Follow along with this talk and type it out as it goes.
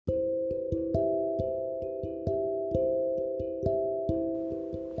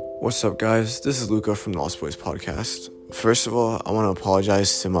What's up, guys? This is Luca from the Lost Boys podcast. First of all, I want to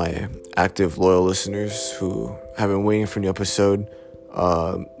apologize to my active, loyal listeners who have been waiting for a new episode.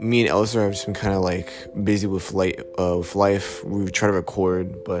 Me and Elzer have just been kind of busy with life. We've tried to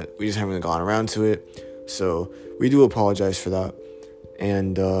record, but we just haven't gotten around to it. So we do apologize for that.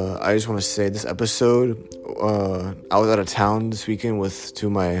 And I just want to say this episode, I was out of town this weekend with two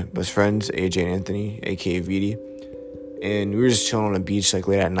of my best friends, AJ and Anthony, aka VD. And we were just chilling on the beach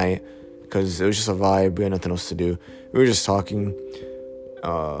late at night because it was just a vibe. We had nothing else to do. We were just talking.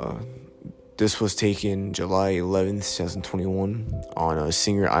 This was taken July 11th, 2021 on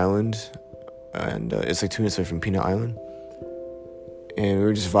Singer Island. And it's 2 minutes away from Peanut Island. And we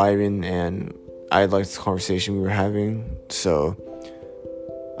were just vibing, and I liked the conversation we were having. So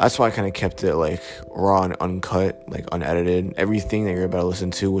that's why I kind of kept it raw and uncut, unedited. Everything that you're about to listen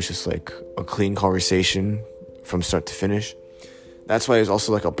to was just a clean conversation from start to finish. That's why there's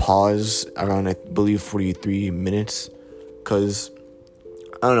also a pause around, I believe, 43 minutes, because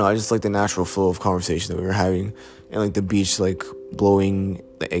I don't know, I just like the natural flow of conversation that we were having, and the beach blowing,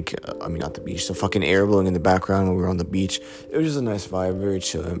 not the beach, the fucking air blowing in the background when we were on the beach. It was just a nice vibe, very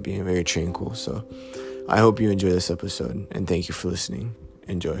chill and being very tranquil. So I hope you enjoy this episode, and thank you for listening.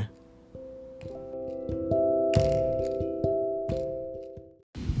 Enjoy.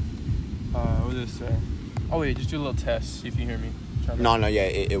 What did it say? Oh wait, just do a little test, see if you hear me. Yeah,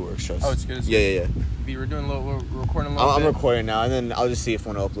 it works, trust. Oh, it's good. Yeah. We're recording a little bit. I'm recording now, and then I'll just see if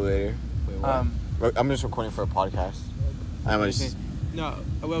I want to upload later. Wait, I'm just recording for a podcast. No,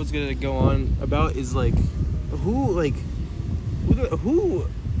 what I was gonna go on about is who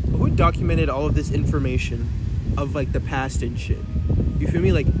documented all of this information of the past and shit. You feel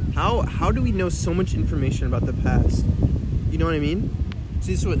me? How do we know so much information about the past? You know what I mean?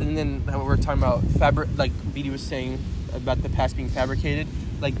 See, and then we're talking about Vidi was saying about the past being fabricated.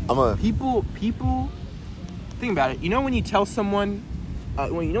 People. Think about it. You know when you tell someone,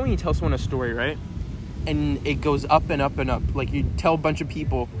 when you tell someone a story, right? And it goes up and up and up. You tell a bunch of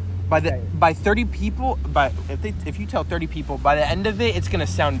people, by 30 people, if you tell 30 people, by the end of it, it's gonna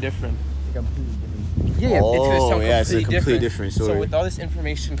sound different. It's completely different. Yeah, it's gonna sound completely different story. So with all this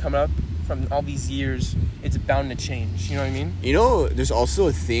information coming up from all these years, it's bound to change. You know what I mean? You know, there's also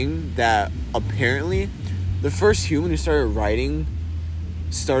a thing that apparently the first human who started writing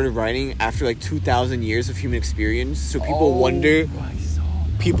after 2,000 years of human experience. So people wonder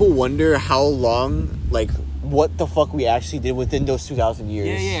how long, what the fuck we actually did within those 2,000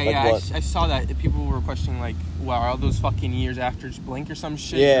 years. Yeah. I saw that. People were questioning, wow, are all those fucking years after just blink or some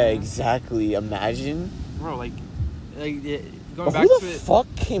shit? Yeah, exactly. Imagine. Bro, going back to it. Who the fuck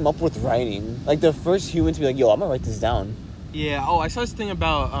came up with writing? The first human to be yo, I'm gonna write this down. Yeah, I saw this thing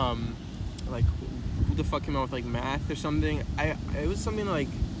about, who the fuck came out with, math or something. It was something the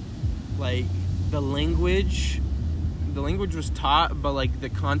language was taught, but, the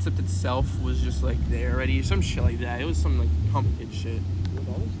concept itself was just, there already. Some shit like that. It was some, complicated shit.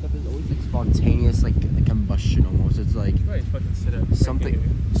 All this stuff is always, spontaneous, a combustion almost. It's, Right, fucking sit up.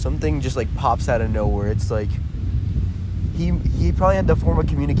 Something just, pops out of nowhere. It's, He probably had the form of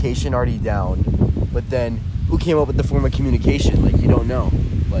communication already down, but then who came up with the form of communication? You don't know.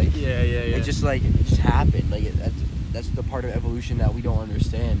 Yeah. It just happened. That's the part of evolution that we don't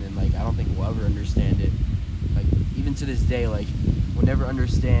understand, and I don't think we'll ever understand it. Even to this day, we'll never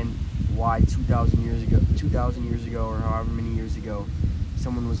understand why 2,000 years ago, or however many years ago,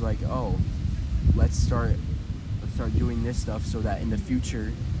 someone was oh, let's start doing this stuff so that in the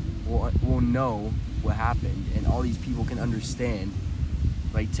future we'll know what happened, and all these people can understand.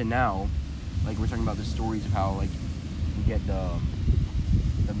 To now, we're talking about the stories of how we get the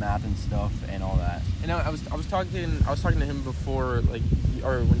map and stuff and all that. And I was talking to him before,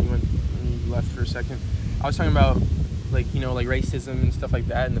 or when you left for a second. I was talking about racism and stuff like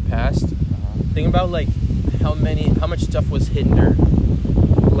that in the past. Think about how much stuff was hindered, how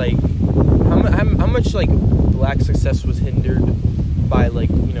much black success was hindered by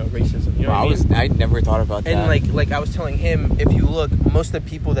racism. You know what I mean? I never thought about that. And I was telling him, if you look, most of the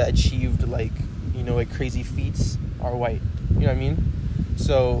people that achieved crazy feats are white. You know what I mean?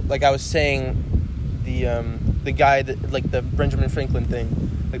 So I was saying, the guy that the Benjamin Franklin thing,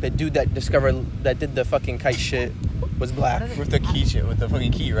 the dude that did the fucking kite shit was black. With the key shit, with the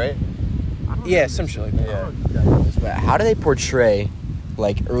fucking key, right? Yeah, some shit like that. Yeah. How do they portray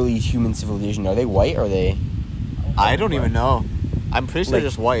early human civilization? Are they white or are they? I don't even know. I'm pretty sure they're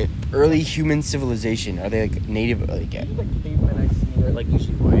just white. Early human civilization, are they native? Cavemen I see are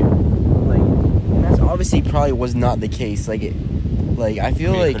usually white. And that's obviously probably was not the case. I feel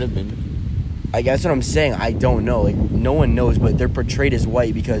it could have been. That's what I'm saying. I don't know. Like, no one knows, but they're portrayed as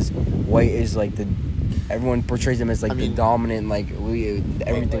white because white is like everyone portrays them as like the dominant, like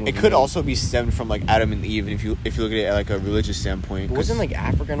everything. It could also be stemmed from like Adam and Eve, and if you look at it at like a religious standpoint. But wasn't like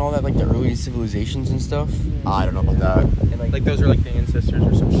Africa and all that like the earliest civilizations and stuff? I don't know about that. And, Like those are like the ancestors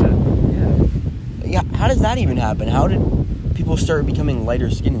or some shit. Yeah. How does that even happen? How did people start becoming lighter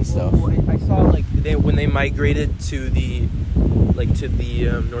skin and stuff? Well, I saw like when they migrated to the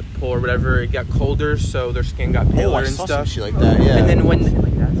North Pole or whatever, it got colder, so their skin got paler I and saw stuff. some shit like that. Yeah. And then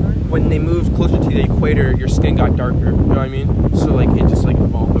when they moved closer to the equator, your skin got darker. You know what I mean? So like it just like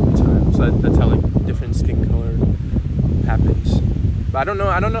evolved over time. So that's how like different skin color happens. But I don't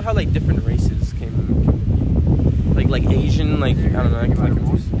know how like different races came to be. Like Asian, like I don't know. I get like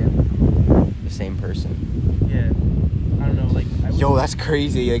confused. The same person. Yeah. I don't know. Like Yo, that's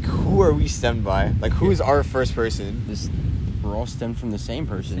crazy. Like, who are we stemmed by? Like, who is our first person? We're all stemmed from the same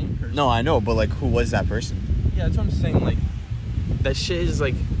person. No, I know, but like, who was that person? Yeah, that's what I'm saying. Like, that shit is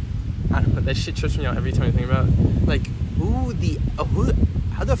like, I don't know. That shit trips me out every time I think about it. Like,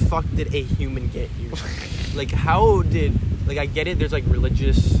 how the fuck did a human get here? Like, I get it. There's like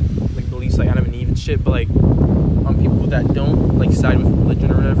religious like beliefs like Adam and Eve and shit, but like, on people that don't like side with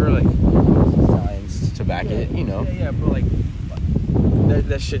religion or whatever, like Science to back it, you know. Yeah, but like,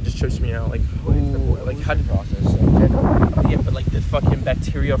 that shit just trips me out. Like, how did process? Yeah, but like, did fucking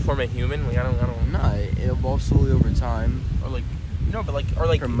bacteria form a human? Like, I don't. Nah, it evolves slowly over time. Or like,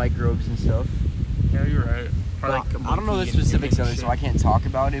 from microbes and stuff. Yeah, you're right. Or Like, I don't know the specifics of it, so I can't talk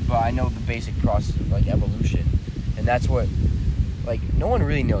about it. But I know the basic process of like evolution, and that's what like no one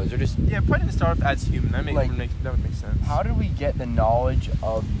really knows. They're just probably didn't start off as human. That would make sense. How did we get the knowledge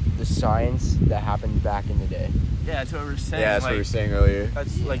of the science that happened back in the day? Yeah, that's what we were saying. Yeah, that's what we were saying earlier.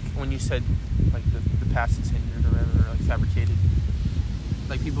 That's like when you said like the past is hindered or whatever, or like fabricated.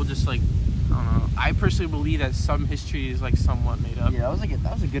 Like people just like, I don't know. I personally believe that some history is like somewhat made up. Yeah,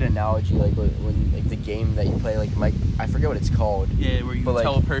 that was a good analogy. Like when like the game that you play, like I forget what it's called. Yeah, where you but,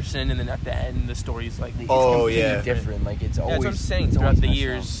 tell a person and then at the end the story's like it's completely different. Like it's always. That's what I'm saying. Throughout the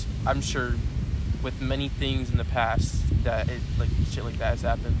years, I'm sure with many things in the past that it like shit like that has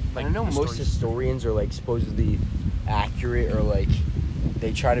happened. Like, I know most historians are like supposedly accurate or like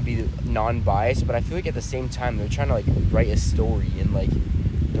they try to be non-biased, but I feel like at the same time they're trying to like write a story and like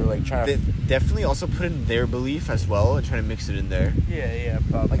they're like trying to definitely also put in their belief as well and trying to mix it in there. Yeah,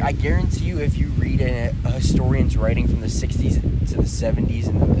 probably. Like I guarantee you, if you read a historian's writing from the 60s to the 70s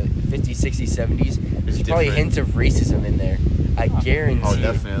and the 50s, 60s, 70s, there's probably hints of racism in there. I guarantee. Oh,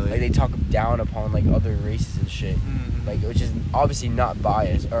 definitely. Like they talk down upon like other races and shit, like which is obviously not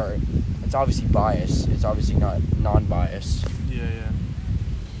biased, or it's obviously biased. It's obviously not non-biased. Yeah,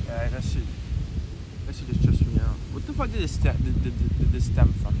 that shit just trips me out. What the fuck did this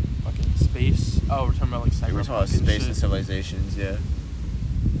stem from? Fucking space? Oh, we're talking about like cyberpunk. We're talking about space and civilizations. Yeah.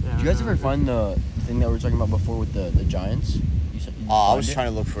 Did you guys ever find the thing that we were talking about before with the giants? I was trying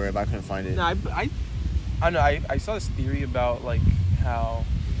to look for it, but I couldn't find it. No, I know. I saw this theory about like how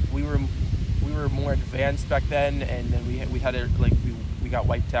we were more advanced back then, and then we had it like we got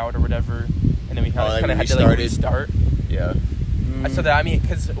wiped out or whatever, and then we kind of had to like restart. Yeah. I saw that. I mean,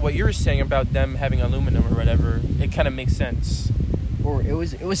 because what you were saying about them having aluminum or whatever, it kind of makes sense. Or it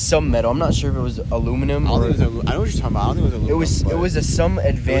was some metal. I'm not sure if it was aluminum. I know what you're talking about. I don't think it was aluminum. It was some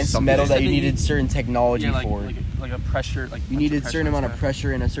advanced metal that you needed certain technology for. Like a pressure, like you needed a certain amount of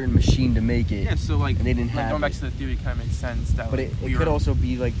pressure in a certain machine to make it. Yeah, so like, and they didn't have going back to the theory, kind of makes sense. That, but it could also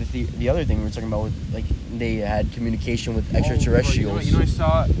be like the other thing we were talking about, with, like they had communication with extraterrestrials. You know, I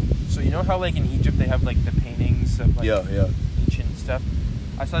saw. So you know how like in Egypt they have like the paintings of like ancient stuff.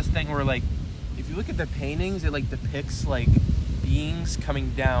 I saw this thing where like if you look at the paintings, it like depicts like beings coming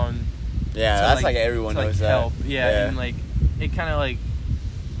down. Yeah, to, that's like everyone knows that. Help. Yeah, and like it kind of like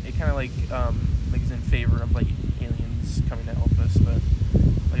is in favor of like aliens coming to help us, but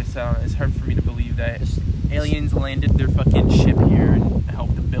like I said, I don't know, it's hard for me to believe that aliens landed their fucking ship here and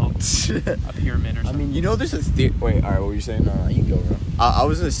helped to build a pyramid or something. I mean, you know, there's a theory. Wait, alright, what were you saying? No, you go, bro. I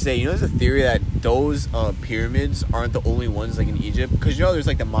was gonna say, you know, there's a theory that those pyramids aren't the only ones like in Egypt, because you know there's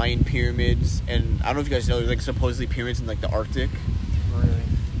like the Mayan pyramids, and I don't know if you guys know, there's like supposedly pyramids in like the Arctic. Really?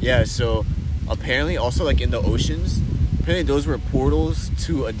 Yeah, so apparently also like in the oceans, apparently those were portals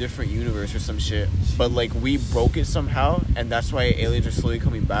to a different universe or some shit. But like we broke it somehow, and that's why aliens are slowly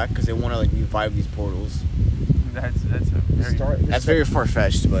coming back, because they want to like revive these portals. That's very far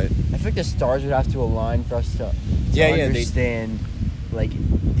fetched, but I think the stars would have to align for us to understand like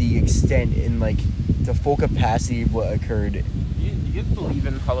the extent and like the full capacity of what occurred. Do you guys believe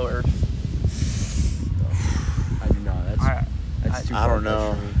in Hollow Earth? I do not. That's too I don't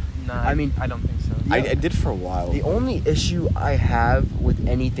know. Nah, I mean, I don't think so. Yeah. I did for a while. The only issue I have with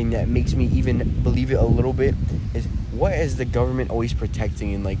anything that makes me even believe it a little bit is, what is the government always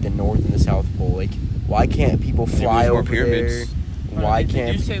protecting in like the North and the South Pole? Like, why can't people fly more over pyramids. there? Why did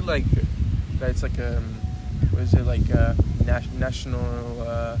can't you say like that it's like what is it, like national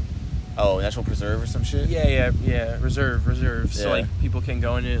National Preserve or some shit? yeah reserve so Yeah. like people can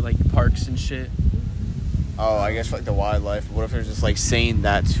go into like parks and shit. Oh, I guess for like the wildlife. What if they're just like saying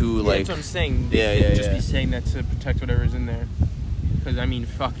that to Yeah, like? that's what I'm saying. Yeah, They yeah, could just yeah. be saying that to protect whatever's in there. Because I mean,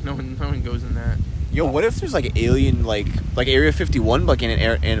 fuck, no one goes in that. Yo, what if there's like alien like Area 51, but like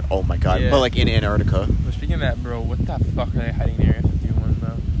in oh my god, Yeah. but like in Antarctica? But speaking of that, bro, what the fuck are they hiding in Area 51,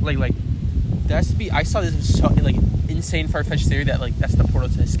 bro? Like that has to be. I saw this like insane far-fetched theory that like that's the portal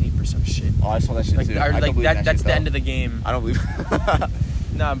to escape or some shit. Oh, I saw that shit Like, too. or, I don't like believe that's shit, the though. end of the game. I don't believe.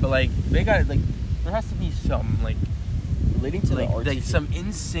 Nah, but like they got like there has to be some like relating to like some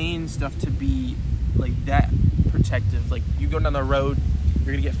insane stuff to be like that protective. Like you go down the road,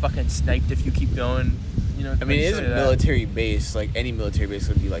 you're gonna get fucking sniped if you keep going. You know. I mean, it is a shit like that. military base. Like any military base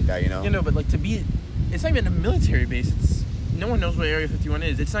would be like that, you know. You know, but like to be, it's not even a military base. It's no one knows what Area 51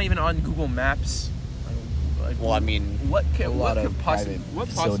 is. It's not even on Google Maps. Like, Well, I mean, what a lot of possibly private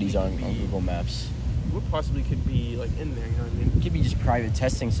facilities on Google Maps. What possibly could be like in there? You know what I mean? It could be just private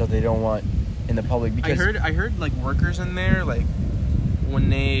testing, so they don't want in the public. Because I heard like workers in there, like when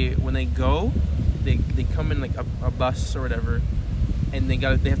they go, they come in like a bus or whatever, and they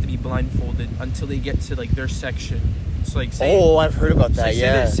have to be blindfolded until they get to like their section. It's like I've heard about that.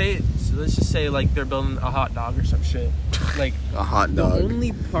 So let's just say like they're building a hot dog or some shit. Like A hot the dog.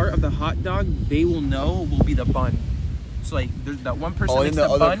 only part of the hot dog they will know will be the bun. So like there's that one person Oh, makes and the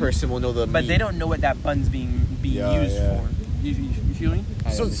the other bun, person will know the but meat. they don't know what that bun's being Yeah, used yeah. for. You feel me?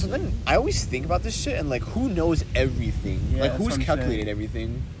 So then I always think about this shit and like who knows everything? Yeah, like that's who's what I'm calculated saying.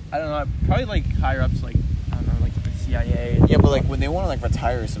 everything? I don't know. Probably like higher ups, like I don't know, like the CIA. Yeah, but like when they want to like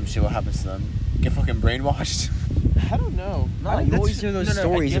retire or some shit, what happens to them? Get fucking brainwashed? I don't know. No, you always hear those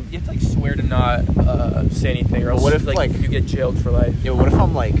stories You of- have, you have to like swear to not say anything, or else What if, like- you get jailed for life? Yo, what if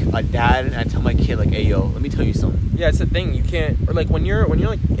I'm like a dad and I tell my kid like, hey yo, let me tell you something. Yeah, it's the thing. You can't, or like when you're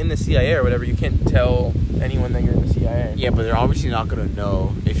like in the CIA or whatever, you can't tell anyone that you're in the CIA. Yeah, but they're obviously not gonna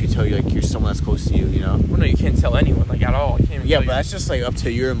know if you tell you like you're someone that's close to you, you know? Well, no, you can't tell anyone like at all. You can't even Yeah, tell but that's just like up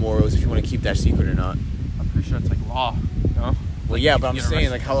to your morals if you want to keep that secret or not. I'm pretty sure it's like law. No. Well, yeah, but I'm saying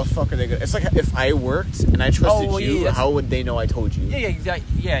like how the fuck are they gonna? It's like if I worked and I trusted well, you, yeah, how would they know I told you? Yeah,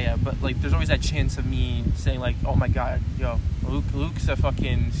 exactly. Yeah, but like, there's always that chance of me saying like, "Oh my God, yo, Luke's a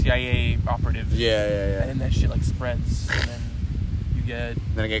fucking CIA operative." Yeah. And then that shit like spreads, and then you get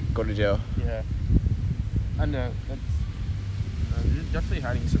Then I go to jail. yeah. I know that's they're definitely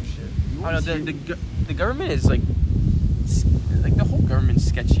hiding some shit. I don't know the government is like the whole government's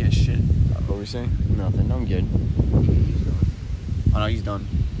sketchy as shit. What were we saying? nothing. I'm good. Oh no, he's done.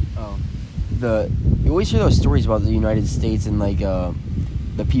 Oh, you always hear those stories about the United States and like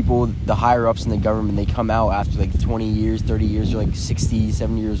the people, the higher ups in the government. They come out after like 20 years, 30 years, they're like 60,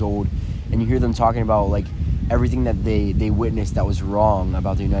 70 years old, and you hear them talking about like everything that they witnessed that was wrong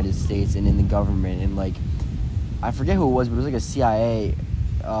about the United States and in the government. And like, I forget who it was, but it was like a CIA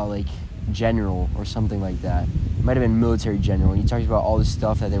like general or something like that. It might have been military general, and he talks about all this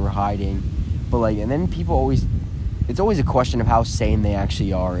stuff that they were hiding. But like, and then people always, it's always a question of how sane they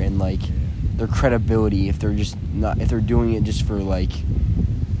actually are and like their credibility, if they're just not, if they're doing it just for like,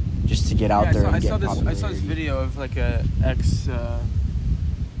 just to get out there and get I saw this popularity. video of like an ex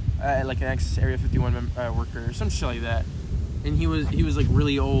Area 51 worker or some shit like that, and he was like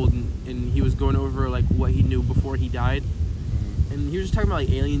really old and he was going over like what he knew before he died, and he was just talking about like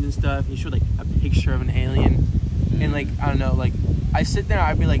aliens and stuff. He showed like a picture of an alien, and like I don't know, like I sit there,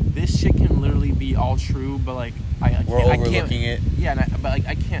 I'd be like, this shit can literally be all true, but like We're overlooking it. Yeah, but like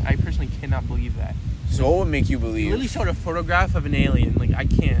I personally cannot believe that. So what would make you He believe? literally showed a photograph of an alien. Like I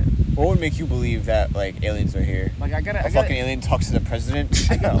can't. What would make you believe that like aliens are here? Like I gotta. A fucking alien talks to the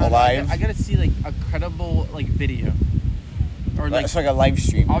president I alive. gotta see like a credible like video, or like It's like a live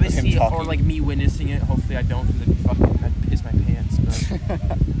stream of obviously, him talking. or like me witnessing it. Hopefully, I don't, because I'd piss my pants.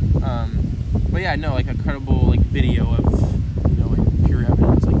 But yeah, no, like a credible like video of like pure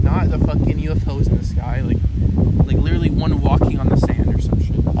evidence, like not the fucking UFOs in the sky, like literally one walking on the sand or some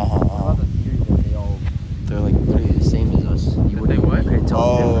shit. How about the theory that they're like literally the same as us? You That they what? couldn't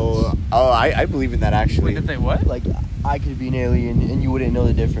tell the difference. I believe in that actually. Wait, that they what? Like, I could be an alien and you wouldn't know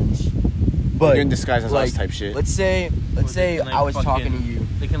the difference. But You're in disguise as like, us type shit. Let's say They can, like, I was fucking- talking to you.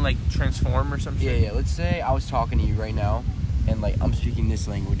 They can like transform or some shit. Yeah. Let's say I was talking to you right now, and like I'm speaking this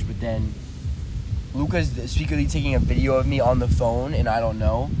language, but then Luca's secretly taking a video of me on the phone, and I don't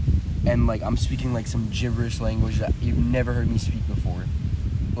know. and like I'm speaking like some gibberish language that you've never heard me speak before.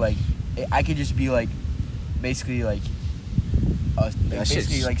 Like I could just be like, basically like,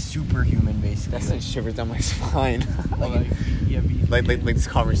 basically like superhuman, basically. That's like shivers down my spine. Like, like this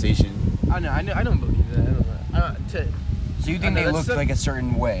conversation. I don't believe that. I don't know. So you think they look like a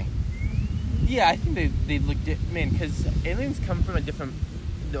certain way? Yeah, I think they look man, because aliens come from a different,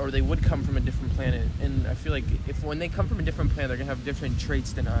 or they would come from a different planet, and I feel like when they come from a different planet, they're gonna have different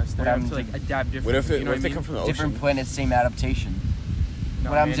traits than us. They're gonna have to like adapt differently. What if they come from the ocean? Different planets, same adaptation. No,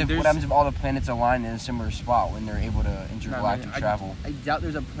 what happens if all the planets align in a similar spot when they're able to intergalactic travel? I doubt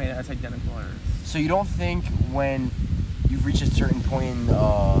there's a planet that's identical on Earth. So you don't think when you've reached a certain point in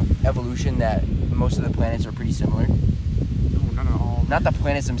evolution that most of the planets are pretty similar? No, not at all. Not the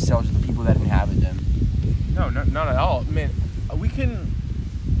planets themselves, but the people that inhabit them. No, not at all, man. We can.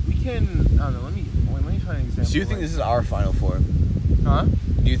 I don't know. Let me find an example. So you think this is our final form? Huh?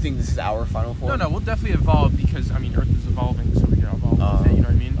 Do you think this is our final form? No, we'll definitely evolve because I mean Earth is evolving, so we can evolve with it. You know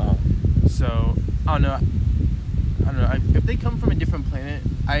what I mean? So I don't know. If they come from a different planet,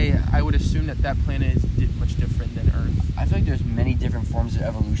 I would assume that planet is much different than Earth. I feel like there's many different forms of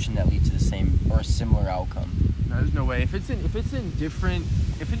evolution that lead to the same or a similar outcome. No, there's no way. If it's in a different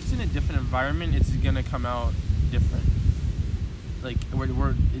environment, it's gonna come out different. Like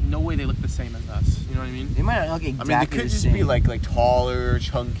we're in no way they look the same as us. You know what I mean? They might not look exactly the same. I mean, they could just be like taller,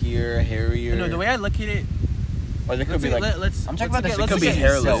 chunkier, hairier. No, the way I look at it. Or they could be like. I'm talking about They could be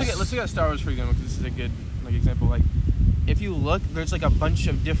hairless. Let's look at Star Wars for example, because this is a good example. Like, if you look, there's like a bunch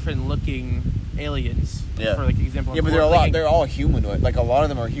of different looking aliens. Yeah. For like example. Yeah, but they're all humanoid. Like a lot of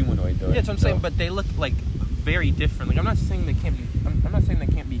them are humanoid though. Yeah, that's what I'm saying. But they look like very different. Like I'm not saying they can't be. I'm not saying they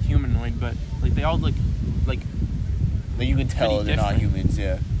can't be humanoid, but like they all look like. Like you can tell they're not humans.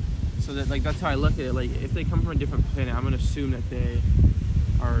 Yeah. So that like that's how I look at it. Like if they come from a different planet, I'm gonna assume that they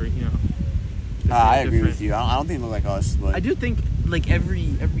are I agree with you. I don't think they look like us, but I do think like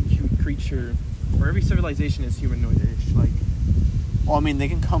every creature or every civilization is humanoid-ish. Like, well, I mean, they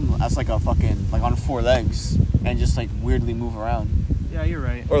can come as like a fucking like on 4 legs and just like weirdly move around. Yeah, you're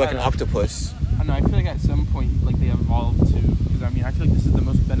right. Or like an octopus. I don't know. I feel like at some point like they evolved too. Because I mean, I feel like this is the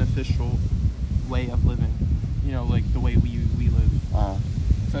most beneficial way of living. You know, like the way we live.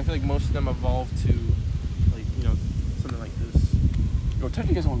 So I feel like most of them evolved to like something like this. What time do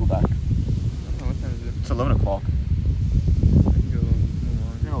you guys want to go back? I don't know, what time is it? It's 11 o'clock. I can go a little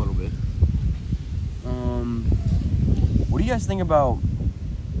longer. A little bit. What do you guys think about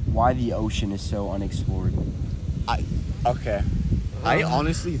why the ocean is so unexplored? Okay. I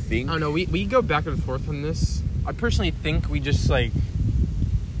honestly think. I don't know. We go back and forth on this. I personally think we just like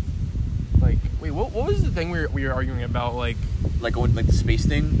wait. What was the thing we were arguing about? Like the space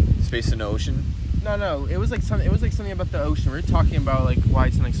thing, space in the ocean. No. It was like something. It was like something about the ocean. We were talking about like why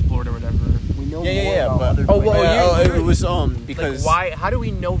it's unexplored or whatever. We know Yeah, more about but other it was because like, why? How do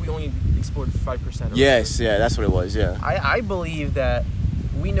we know we only explored 5%? Yes, yeah, that's what it was. Yeah. I believe that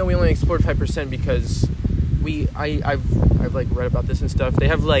we know we only explored 5% because I've like read about this and stuff. They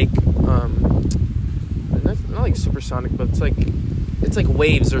have like not like supersonic, but it's like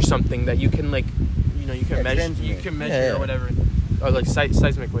waves or something that you can like you can measure or whatever. Or like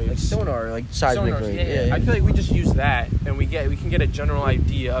seismic waves. Like sonar, like seismic Sonars, waves. Yeah. I feel like we just use that and we can get a general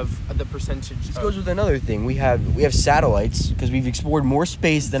idea of the percentage. This goes with another thing. We have satellites because we've explored more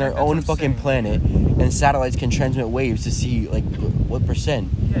space than our own fucking planet, and satellites can transmit waves to see like what percent.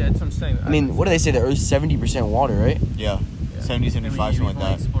 Yeah, that's what I'm saying. I mean, what do they say? The Earth's 70% water, right? Yeah. 70, 75, something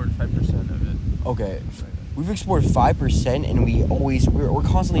like that. Explored 5% of it. Okay. We've explored 5%, and we're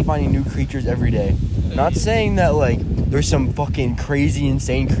constantly finding new creatures every day. Not saying that like there's some fucking crazy,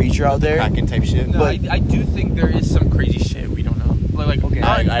 insane creature out there. Kraken type shit. No, I do think there is some crazy shit we don't know. Like okay,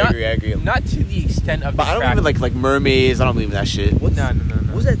 I agree. Not to the extent of. But I don't even like mermaids. I don't believe in that shit. No.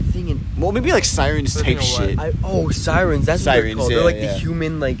 What was that thing in? Well, maybe like sirens type shit. Sirens. That's what they're called. Yeah, they're like yeah. the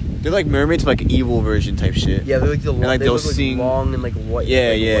human like. They're like mermaids, but like evil version type shit. Yeah, they're like the long. like they they'll look like sing. long and like white. Yeah,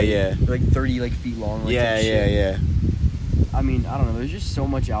 like, yeah, white. yeah. They're like 30 feet long. Like, Yeah. I mean, I don't know. There's just so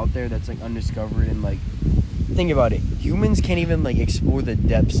much out there that's like undiscovered and like. Think about it. Humans can't even like explore the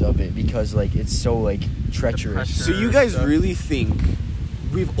depths of it because like it's so like treacherous. So you guys really think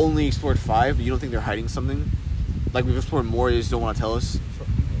we've only explored 5? You don't think they're hiding something? Like we've explored more, they just don't want to tell us?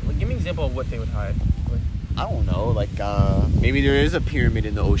 Like, give me an example of what they would hide. I don't know. Like maybe there is a pyramid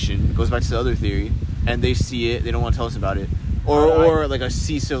in the ocean. It goes back to the other theory, and they see it. They don't want to tell us about it. Or like a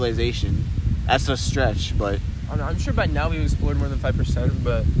sea civilization. That's a stretch, but I don't know. I'm sure by now we've explored more than 5%,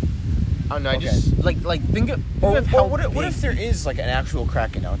 but. I don't know. I Okay. just like think of how. What if there is like an actual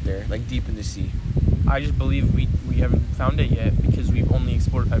kraken out there, like deep in the sea? I just believe we haven't found it yet because we've only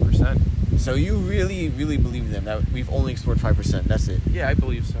explored 5%. So you really, really believe them that we've only explored 5%? That's it. Yeah, I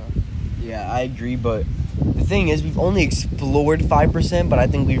believe so. Yeah, I agree, but the thing is, we've only explored 5%, but I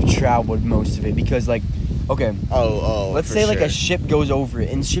think we've traveled most of it because, like, okay, let's say like a ship goes over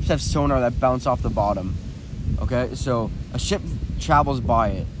it, and ships have sonar that bounce off the bottom. Okay, so a ship travels by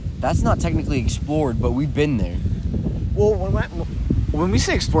it. That's not technically explored, but we've been there. Well, when we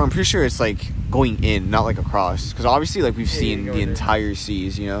say explore, I'm pretty sure it's like going in, not like across, because obviously like we've seen the entire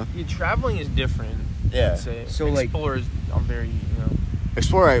seas, you know. Yeah, traveling is different. Yeah. I'd say. So, like, explorers are very,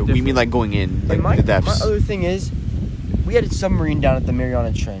 Explore, we mean like going in, like the depths. My other thing is, we had a submarine down at the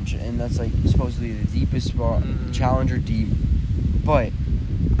Mariana Trench, and that's like supposedly the deepest spot, Challenger Deep. But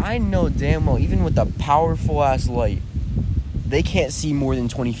I know damn well, even with a powerful ass light, they can't see more than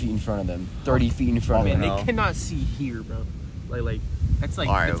 20 feet in front of them, 30 feet in front of them. Man, they cannot see here, bro. Like that's like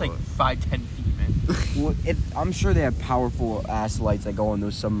All right, it's like 5-10 feet, man. Well, I'm sure they have powerful ass lights that go on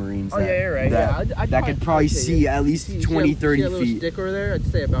those submarines. Oh, yeah, you're right. That could probably see at least 20, 30 feet. Stick over there. I'd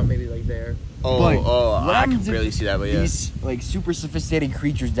say about maybe like there. I can barely see that, but yeah. These like super sophisticated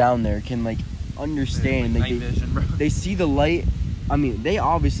creatures down there can like understand. Night vision, bro. They see the light. I mean, they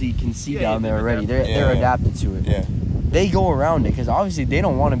obviously can see down there already. They're adapted to it. Yeah. They go around it because obviously they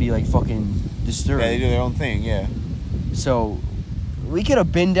don't want to be like fucking disturbed. Yeah, they do their own thing. Yeah. So we could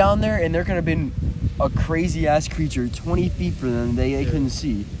have been down there, and there could have been a crazy ass creature 20 feet from them they couldn't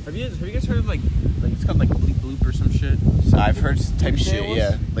see. Have you guys heard of like it's called like bleep bloop or some shit? So I've heard type shit.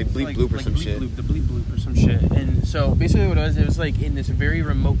 Yeah, like bleep like, bloop or like some bleep shit. Bloop, the bleep bloop or some shit. And so basically what it was like in this very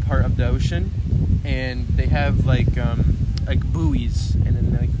remote part of the ocean, and they have like buoys, and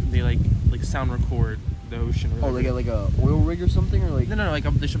then they sound record the ocean. Oh, they got like a oil rig or something, or like no, like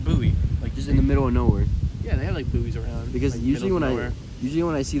there's a buoy, like just in the middle of nowhere. Yeah, they have like buoys around. Because like, usually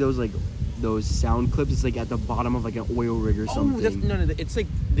when I see those sound clips, it's like at the bottom of like an oil rig or something. No, it's like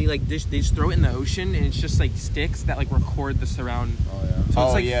they just throw it in the ocean, and it's just like sticks that like record the surround.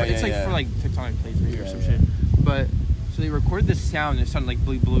 Oh yeah. So it's like for like tectonic plates maybe or some shit. But so they record the sound, and it sounded like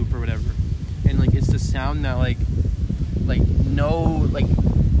bleep bloop or whatever, and like it's the sound that like no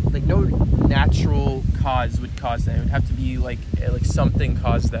natural cause would cause that. It would have to be like something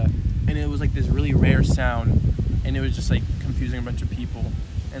caused that, and it was like this really rare sound, and it was just like confusing a bunch of people.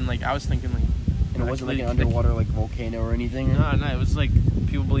 And like I was thinking like, and it wasn't like an underwater like volcano or anything. No, it was like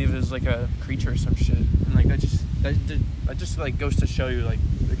people believe it was like a creature or some shit, and like that just like goes to show you like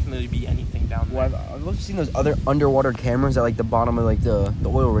there can literally be anything down there. Well, I've also seen those other underwater cameras at like the bottom of like the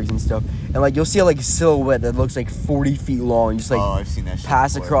oil rigs and stuff, and like you'll see like a silhouette that looks like 40 feet long, just like I've seen that shit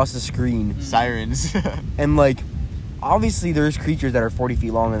pass before. across the screen. Sirens. And like obviously there's creatures that are 40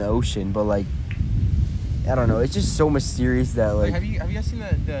 feet long in the ocean, but like I don't know, it's just so mysterious that like have you guys seen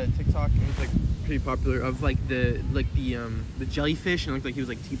the TikTok? It was like pretty popular of like the jellyfish, and it looked like he was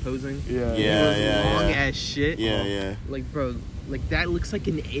like T-posing. Yeah. Long ass shit. Yeah. Like bro, like that looks like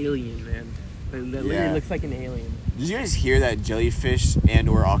an alien, man. Like, that literally looks like an alien. Did you guys hear that jellyfish and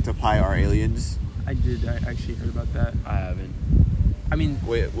or octopi are aliens? I did. I actually heard about that. I haven't. I mean,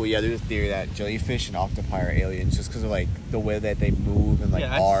 Well, yeah, there's a theory that jellyfish and octopi are aliens just because of like the way that they move and like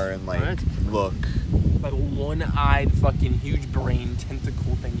are and like look. Like one-eyed, fucking huge brain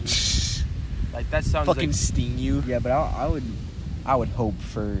tentacle thingy. Like that sounds fucking like sting you. Yeah, but I would hope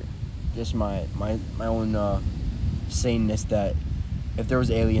for just my own saneness that if there was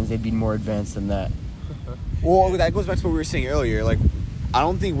aliens, they'd be more advanced than that. Well, that goes back to what we were saying earlier. Like, I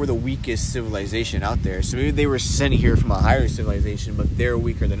don't think we're the weakest civilization out there. So maybe they were sent here from a higher civilization, but they're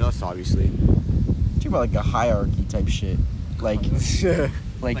weaker than us, obviously. Talk about like a hierarchy type shit. Like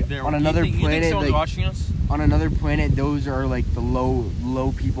on another you think planet, someone's like, watching us? on another planet, those are like the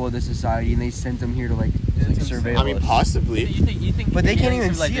low people of the society, and they sent them here to like surveil I mean, us. possibly. You think But they can't even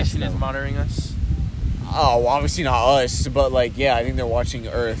see civilization us, is though. monitoring us? Oh, well, obviously not us, but like, yeah, I think they're watching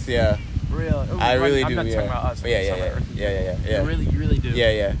Earth. Yeah, Real? I really I'm do. not talking about us. I'm Yeah, talking about Earth. yeah. You really do.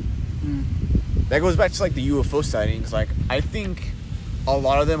 Yeah. Mm. That goes back to like the UFO sightings. Like, I think a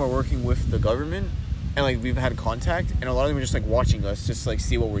lot of them are working with the government, and like we've had contact, and a lot of them are just like watching us, just to, like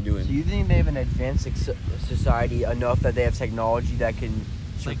see what we're doing. Do you think they have an advanced society enough that they have technology that can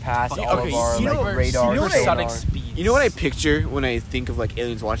surpass all of our radar? You know what sonic speeds. You know what I picture when I think of like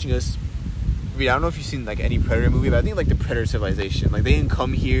aliens watching us? I mean, I don't know if you've seen like any Predator movie, but I think like the Predator civilization. Like they can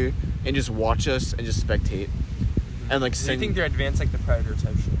come here and just watch us and just spectate, and like I think they're advanced like the Predator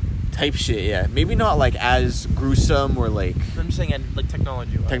type shit. Yeah. Maybe not like as gruesome or like I'm just saying like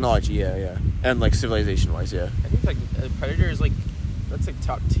technology-wise. technology, yeah, and like civilization-wise, yeah. I think like Predator is like that's like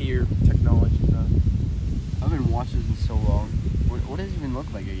top tier technology, man. I've been watching this in so long. What does it even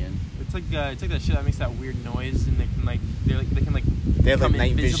look like again? It's like that shit that makes that weird noise, and they can They have like become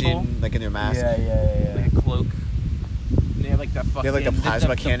night invisible. vision, like in their mask. Yeah. Like a cloak. And they have like that fucking. They have, like, the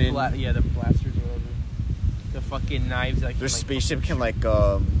plasma cannon. The blasters or whatever. The fucking knives. That Their spaceship can like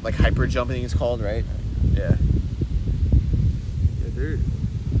hyper jump, I think it's called, right? Yeah. Yeah, they're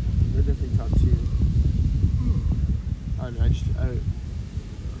definitely top tier. I don't know.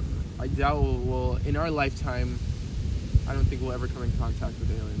 I doubt we'll in our lifetime. I don't think we'll ever come in contact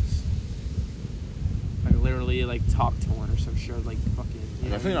with aliens. Like literally, like talk to one or some shit, like fucking.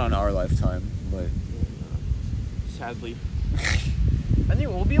 Definitely not in our lifetime, but sadly, I think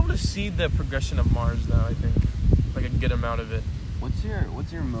we'll be able to see the progression of Mars now. I think, like a good amount of it. What's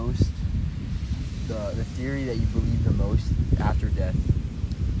your most the theory that you believe the most after death?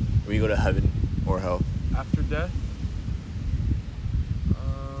 will you go to heaven or hell? After death.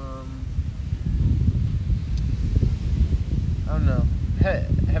 I don't know.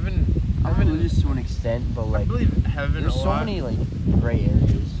 Heaven. I believe this to an extent, but like I believe heaven there's a so lot. many like gray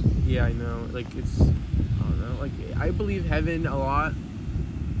areas. Yeah, I know. Like it's, I don't know. Like I believe heaven a lot.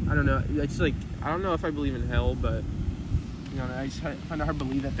 I don't know. It's like I don't know if I believe in hell, but you know, I just find it hard to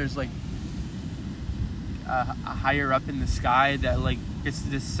believe that there's like a higher up in the sky that like gets to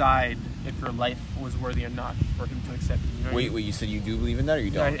decide if your life was worthy or not for him to accept you. You know what I mean? Wait, you said you do believe in that or you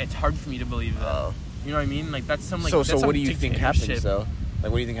don't? Yeah, it's hard for me to believe that. Oh. You know what I mean? Like that's some like. So that's some what do you think happens dictatorship. though?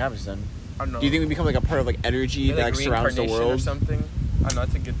 Like what do you think happens then? I don't know. Do you think we become like a part of like energy Maybe, that like surrounds the reincarnation or world? something? I don't know.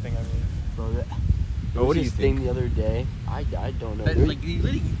 That's a good thing. I believe. Bro, there what was do you this thing think? the other day. I don't know. That, There- like you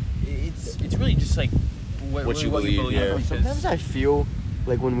really, it's really just like What you believe, yeah. because- Sometimes I feel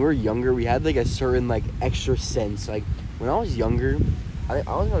like when we were younger, we had like a certain like extra sense. Like when I was younger, I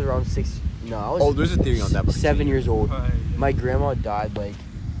was around 6. No, I was. Oh, there's a theory on that. But 7 years old. Right. My grandma died like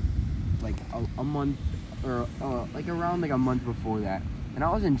a month or like around like a month before that, and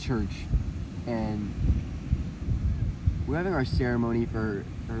I was in church, and we're having our ceremony for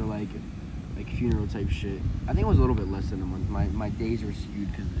her like funeral type shit. I think it was a little bit less than a month. My days were skewed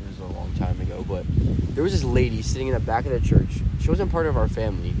because it was a long time ago. But there was this lady sitting in the back of the church. She wasn't part of our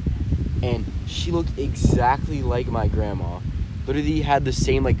family, and she looked exactly like my grandma. Literally had the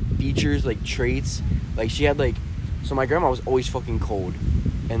same like features, like traits. Like she had like, so my grandma was always fucking cold,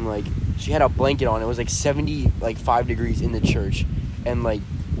 and like she had a blanket on. It was like 75 degrees in the church, and like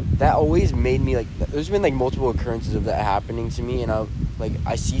that always made me like. There's been like multiple occurrences of that happening to me, and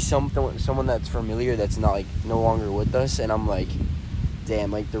I see someone that's familiar that's not like no longer with us, and I'm like,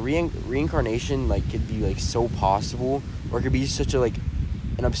 damn, like the reincarnation like could be like so possible, or it could be such a like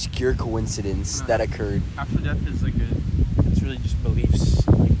an obscure coincidence that occurred. After death is like it's really just beliefs.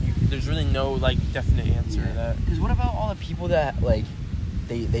 Like there's really no like definite answer to that. Because what about all the people that like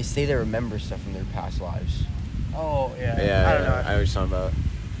they say they remember stuff from their past lives? Oh yeah. Yeah, I don't know. I know what you're talking about.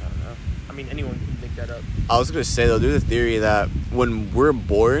 I don't know. I mean, anyone can make that up. I was gonna say though, there's a theory that when we're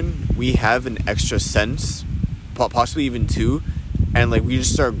born, we have an extra sense, possibly even two, and like we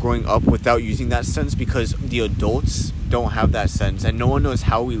just start growing up without using that sense because the adults don't have that sense, and no one knows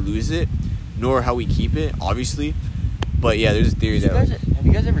how we lose it, nor how we keep it, obviously. But yeah, there's a theory that Have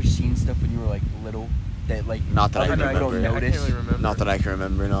you guys ever seen stuff when you were like little that like Not that I other can people remember. don't I notice? can't really remember. not that I can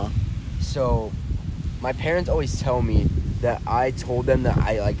remember, no. So, my parents always tell me that I told them that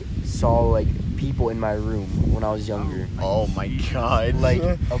I like saw like people in my room when I was younger. Oh my god. Like,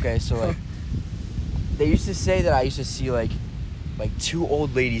 okay, so like they used to say that I used to see like two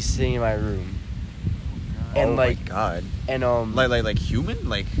old ladies sitting in my room, and oh like my god. and Like human?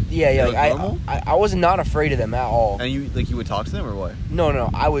 Like yeah, like like normal? I was not afraid of them at all. And you would talk to them or what? No,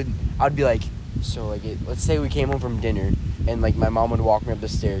 I'd be like, so like let's say we came home from dinner and like my mom would walk me up the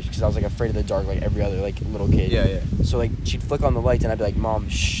stairs because I was like afraid of the dark like every other like little kid. Yeah. So like she'd flick on the lights and I'd be like, Mom,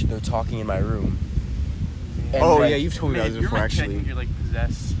 shh, they're talking in my room. And, Oh like, yeah, you've told me Man, that if you're before my kid, I actually. think you're like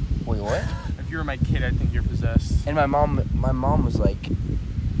possessed. Wait, what? If you were my kid, I think you're possessed. And my mom was like,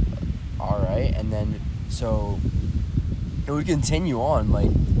 all right, and then so it would continue on like,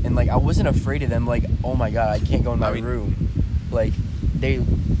 and like I wasn't afraid of them. Like, oh my god, I can't go in my I mean- room. Like they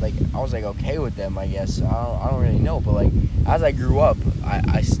like I was like okay with them, I guess. I don't really know, but like as I grew up,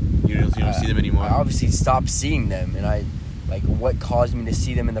 You don't see them anymore. I obviously stopped seeing them, and I like what caused me to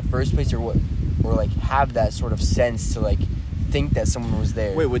see them in the first place, or like have that sort of sense to like think that someone was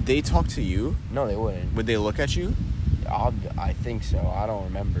there. Wait, would they talk to you? No, they wouldn't. Would they look at you? I think so. I don't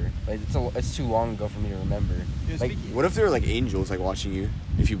remember. Like it's too long ago for me to remember. Yeah, Like, speaking- What if they were like angels, like watching you?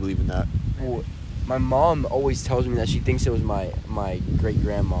 If you believe in that. well, my mom always tells me that she thinks it was my great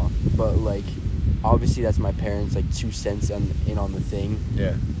grandma, but like obviously that's my parents' like 2 cents on the thing.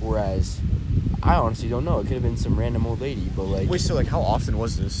 Yeah. Whereas I honestly don't know. It could have been some random old lady, but like Wait, so like how often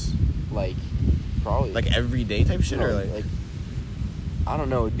was this? like probably Like every day type shit, no, or like? I don't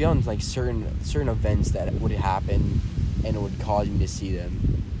know. It'd be on like certain events that would happen, and it would cause me to see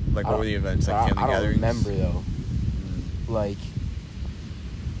them. Like what were the events? Like I family don't gatherings? remember though. Like,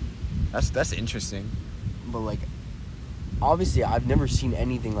 That's interesting. but like, obviously I've never seen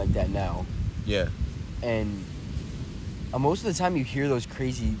anything like that now, Yeah. and most of the time you hear those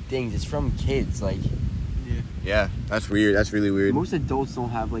crazy things, it's from kids. Like, Yeah. Yeah, that's weird. That's really weird. most adults don't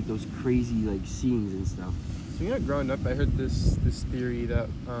have like those crazy like scenes and stuff. So growing up, I heard this theory that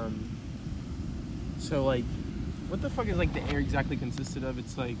so like, what the fuck is like the air exactly consisted of?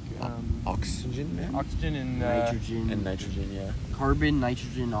 It's like Oxygen, man? oxygen and Nitrogen, And nitrogen, yeah. carbon,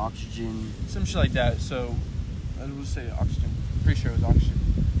 nitrogen, oxygen. some shit like that. So I will say oxygen. Pretty sure it was oxygen.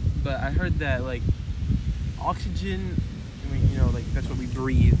 But I heard that like oxygen, I mean, like that's what we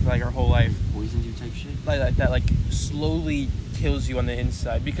breathe like our whole life. Poisons you type shit. Like that like slowly kills you on the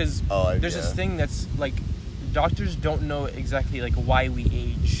inside because there's this thing that's like doctors don't know exactly like why we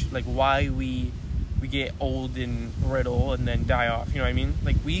age, like why we get old and brittle and then die off. You know what I mean?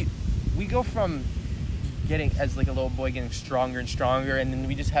 Like we go from getting as like a little boy getting stronger and stronger, and then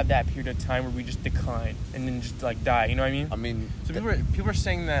we just have that period of time where we just decline and then just like die. You know what I mean? I mean, So people are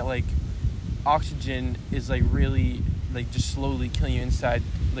saying that like oxygen is like really like just slowly killing you inside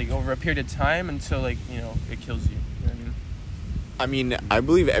like over a period of time until like it kills you. You know what I mean? I mean, I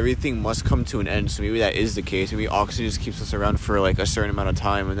believe everything must come to an end, so maybe that is the case. Maybe oxygen just keeps us around for like a certain amount of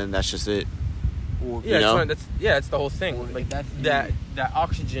time, and then that's just it. Or, Yeah, You know? that's the whole thing. Or Like that that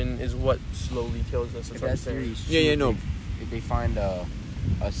oxygen is what slowly kills us. That's if what I'm that theory saying. is true, Yeah, no. If they find a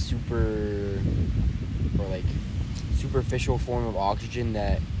super or like superficial form of oxygen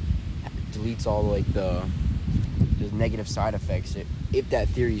that deletes all like the negative side effects, if that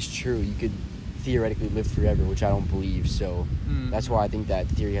theory is true, you could theoretically live forever, which I don't believe. So that's why I think that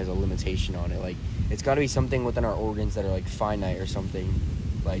theory has a limitation on it. Like, it's got to be something within our organs that are like finite or something.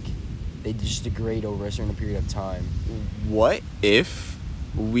 Like, they just degrade over a certain period of time. What if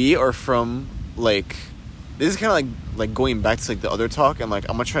we are from like? This is kind of like going back to like the other talk, and like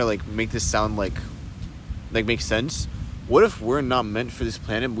I'm gonna try to like make this sound like make sense. What if we're not meant for this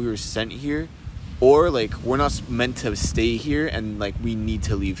planet? We were sent here, or like we're not meant to stay here, and like we need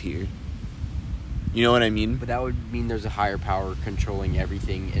to leave here. You know what I mean? But that would mean there's a higher power controlling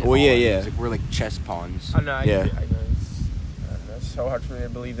everything. Well, yeah, yeah. Like, we're like chess pawns. I know. I Yeah. know. It's so hard for me to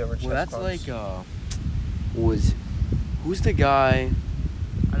believe that we're chess Well, that's pawns. like who's the guy?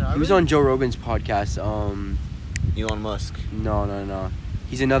 I know, He was on Joe Rogan's podcast. Elon Musk. No.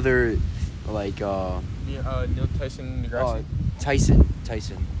 He's another like Neil Tyson deGrasse.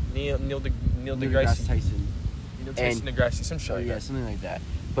 Tyson. Neil Neil deGrasse. Tyson. Neil Tyson deGrasse. Some shit Oh like yeah, that. something like that.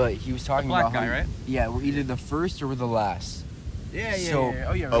 But he was talking black about guy, how, right? Yeah, we're either the first or we're the last. Yeah. So-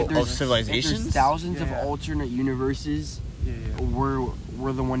 Oh yeah. Oh, Right. If there's- civilizations? if there's thousands of Yeah. alternate universes. Yeah.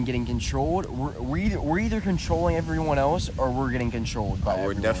 We're the one getting controlled. We're either controlling everyone else or we're getting controlled by We're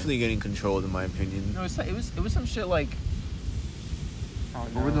everyone. definitely getting controlled, in my opinion. No, it was some shit like. Oh,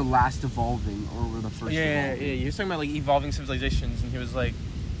 Or we're the last evolving, or we're the first. Yeah. evolving. He was talking about like evolving civilizations, and he was like,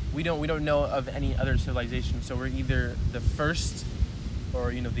 we don't know of any other civilization, so we're either the first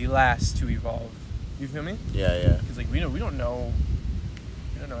or the last to evolve. You feel me? Yeah. Because like we don't know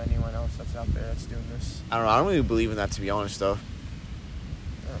anyone else that's out there that's doing this. I don't know. I don't really believe in that, to be honest, though.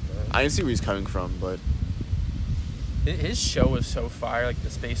 I didn't see where he's coming from, but His show was so fire, like the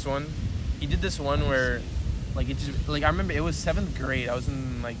space one. He did this one where, like, it just like I remember it was 7th grade. I was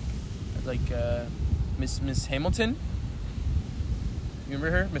in like Miss Hamilton. You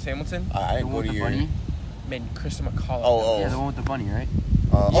remember her, Miss Hamilton? I The didn't one go with to the your. bunny. Man, Krista McCall. Oh. Yeah, the one with the bunny, right?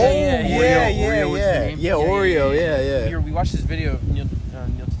 Yeah, Oreo was the name? Yeah, Oreo, yeah. We watched this video of Neil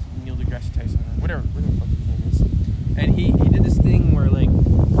deGrasse Tyson, whatever the fuck his name is, and he did this thing where like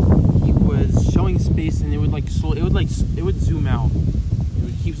he was showing space and it would zoom out, it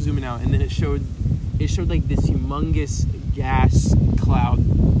would keep zooming out, and then it showed like this humongous gas cloud,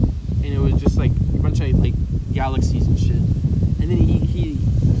 and it was just like a bunch of like galaxies and shit, and then he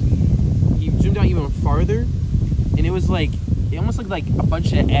zoomed out even farther, and it was like. It almost looked like a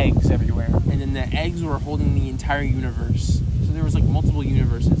bunch of eggs everywhere, and then the eggs were holding the entire universe. So there was like multiple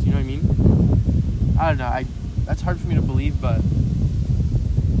universes. You know what I mean? I don't know. That's hard for me to believe, but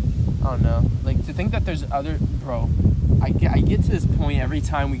I don't know. Like to think that there's other I get to this point every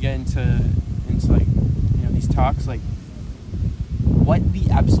time we get into like these talks. Like, what the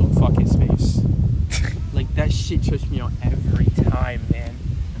absolute fuck is space? Like that shit trips me out every time, man.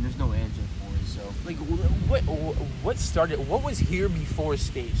 And there's no answer for it, so. like what started? What was here before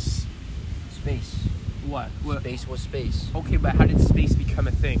space? Space. What? Space was space. Okay, but how did space become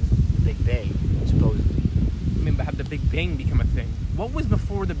a thing? Big Bang, supposedly. I mean, but how did the Big Bang become a thing? What was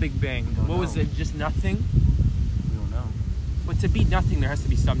before the Big Bang? We don't What was know. it? Just nothing? We don't know. But to be nothing, there has to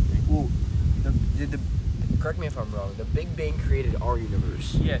be something. Well, correct me if I'm wrong. The Big Bang created our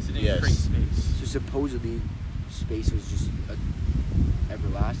universe. Yes, it didn't Yes. create space. So supposedly, space was just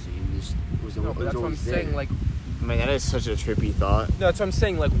everlasting. And just was No, but that's what I'm always there. saying. Like, Man, that is such a trippy thought. no, that's what I'm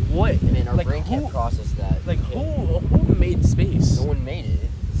saying. Like, what? And then our like, brain who, can't process that. like, It can't. who made space? No one made it.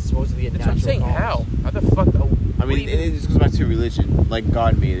 It's supposedly a That's what I'm natural saying. cause. How? How the fuck? Oh, I mean, it just goes back to religion. Like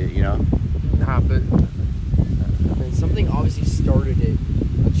God made it, you know. nah, but I mean, something obviously started it.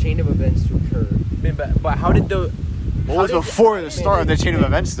 A chain of events to occur. man, but how did the? What how was did- before the start of the chain of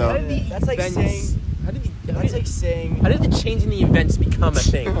events, How though? did the That's like events- saying- How did the? How That's did, like saying. how did the change in the events become a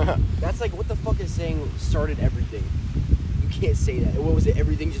thing? That's like what the fuck is saying started everything. You can't say that. What was it?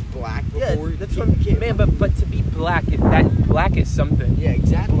 Everything just black Yeah, before. that's You what can't- man. But to be black, that black is something. Yeah,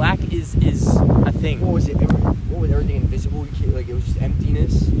 exactly. Black is a thing. What was it? What was everything invisible? You can't, like it was just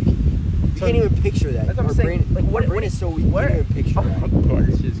emptiness. You So- can't even picture that. That's what I'm Our saying. brain, Like, what- our brain what- is so weak. You where- can't even picture Oh that. my god,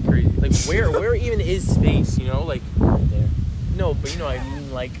 it's just crazy. Like where even is space? You know, like There. no, but you know what I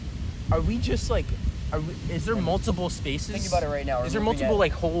mean. Like, are we just like? Is there multiple spaces? Think about it right now. Is there We're moving multiple at-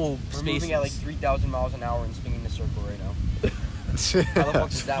 like whole We're spaces? moving at like 3,000 miles an hour and spinning in a circle right now. How the fuck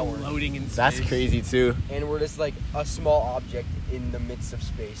does that work? floating in space? That's crazy too. And we're just like a small object in the midst of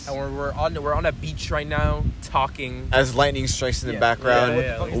space. And we're on a beach right now talking. As lightning strikes in the Yeah, background,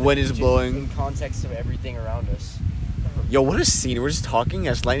 yeah, what the fuck wind the is beach blowing. in context of everything around us. Yo, what a scene! We're just talking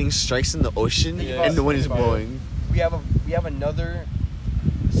as lightning strikes in the ocean Yeah. and the wind is Think about blowing. We have another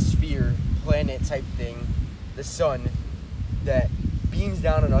sphere, planet type thing, the sun, that beams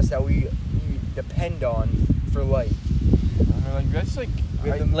down on us that we depend on for light. I mean, like that's like We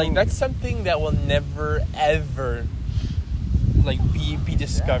have the moon. that's something that will never ever like be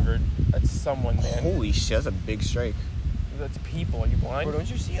discovered. That's someone, man. Holy shit, that's a big strike. That's people. Are you blind? Bro, don't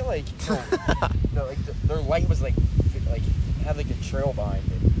you see it like no, like their light was like had like a trail behind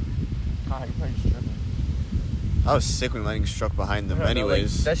it. Ah, you're probably just tripping. I was sick when lightning struck behind them. I don't know, like,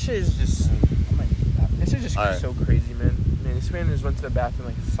 Anyways, that shit is just. I might do that. This is just Alright. so crazy, man. Man, this man just went to the bathroom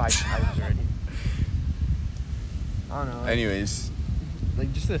like 5 times already. I don't know. anyways,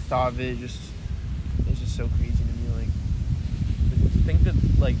 Like just the thought of it, it's just so crazy to me. Like to think that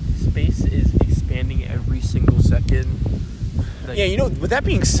like space is expanding every single second. Like, yeah. You know, with that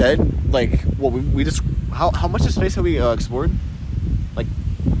being said, like, what we just how much of space have we explored? Like,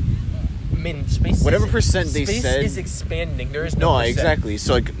 I mean, space. Whatever is, percent they space said- is expanding. There is no no, percent. exactly.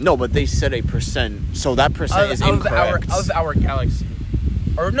 So like, no, but they said a percent. So that percent is incorrect. of our galaxy,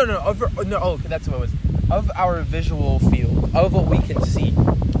 or no, okay, that's what it was. Of our visual field, of what we can see.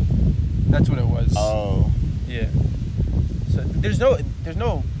 That's what it was. Oh, Yeah. So there's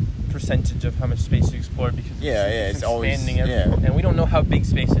no percentage of how much space you explore because it's always- expanding yeah. and we don't know how big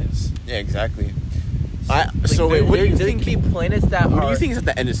space is. yeah, exactly. So wait, what do you there think? could be planets that What are. do you think is at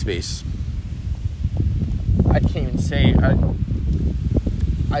the end of space? I can't even say.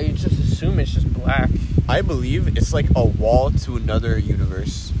 I just assume it's just black. I believe it's like a wall to another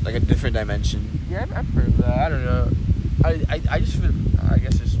universe, like a different dimension. Yeah, I've heard of that. I don't know. I just feel, I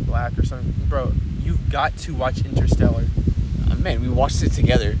guess it's black or something. Bro, you've got to watch Interstellar. Man, we watched it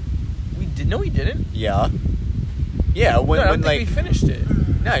together. We did. No, we didn't. Yeah. Yeah, when no, I don't when think we finished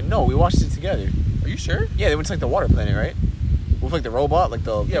it. no, we watched it together. Are you sure? Yeah, they went to like the water planet, right? With like the robot, like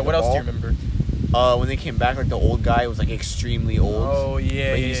the Yeah. like, What the else do you ball. remember? When they came back, like the old guy was like extremely old. Oh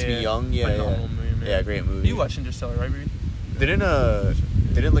yeah. But he used to be young. Yeah, Phenomenal yeah. movie, man. Yeah, great movie. You watched Interstellar, right, Reed? Didn't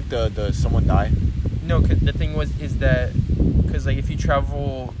like the someone die? No, 'cause the thing is that because like if you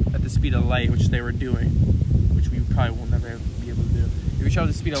travel at the speed of light, which they were doing, which we probably will never be able to do. If you travel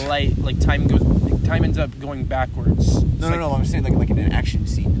at the speed of light, like time ends up going backwards. No. I'm saying like in an action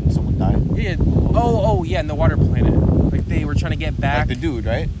scene, didn't someone die? Yeah. Oh yeah, in the water planet. Like they were trying to get back. Like the dude,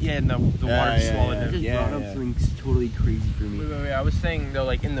 right? Yeah, and the Yeah, water just yeah, swallowed yeah. him. Just Yeah, brought up yeah. something totally crazy for me. Wait. I was saying though,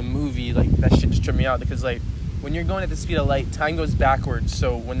 like in the movie, like that shit just tripped me out because like when you're going at the speed of light, time goes backwards.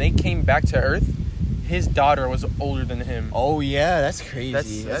 So when they came back to Earth, his daughter was older than him. Oh yeah, that's crazy. That's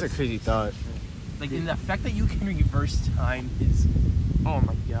a That's- crazy thought. Like, and the fact that you can reverse time is, oh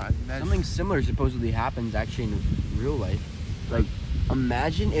my god. That's, Something similar supposedly happens actually in real life. Like,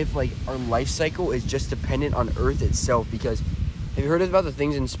 imagine if like our life cycle is just dependent on Earth itself. Because have you heard about the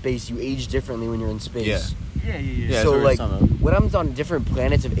things in space? You age differently when you're in space. Yeah. Yeah. Yeah, that's So what we're like, talking about. what happens on different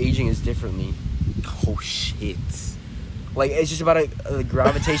planets of aging is differently. Oh shit. Like it's just about a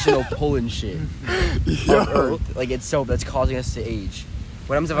gravitational pull and shit on Earth, like itself, that's causing us to age.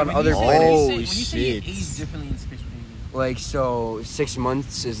 What happens if on other planets? When you say you age differently in space, what do you mean? Like so, 6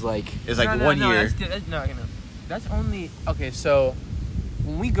 months is like It's like 1 year. No. That's only okay. So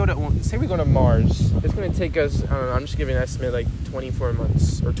when we go to say we go to Mars, it's gonna take us. I don't know, I'm just giving an estimate, like 24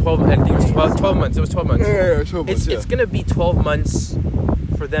 months or 12. I think it was 12 months. It was 12 months. Yeah, 12 months. It's gonna be 12 months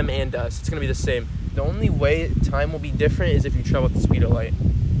for them and us. It's gonna be the same. The only way time will be different is if you travel at the speed of light.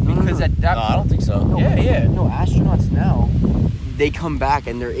 Because at that I don't think so. No, Yeah. No, astronauts now, they come back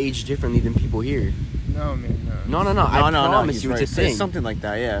and they're aged differently than people here. No, man, No. I promise you, right. it's a thing. It's something like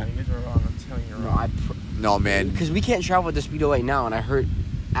that, yeah. You guys are wrong. I'm telling you, you're No, wrong. No, man. Because we can't travel at the speed of light now, and I heard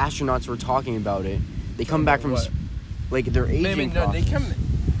astronauts were talking about it. They come back from, What? like, their aging No, process.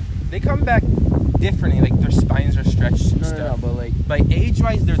 they come back differently. Like their spines are stretched and No, stuff. but like,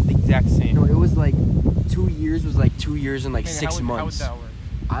 age-wise, they're the exact same. no, it was like 2 years was like 2 years and like Man, 6 months. How would that work?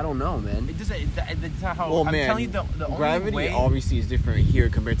 I don't know, man. It doesn't. That's not how. Well, I'm man, telling you, the only gravity way. obviously is different here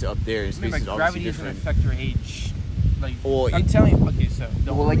compared to up there. And space Remember, is obviously gravity doesn't different. affect your age. Like, Well, I'm telling you. Okay, so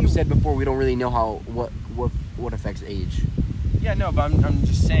the Well, like only- you said before, we don't really know how what affects age. Yeah, no, but I'm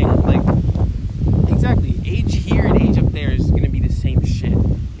just saying, like, exactly. Age here and age up there is gonna be the same shit.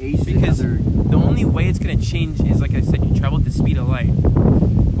 Age Because the only way it's gonna change is, like I said, you travel at the speed of light,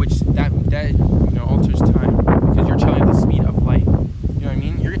 which that alters time because you're traveling at the speed of light. You know what I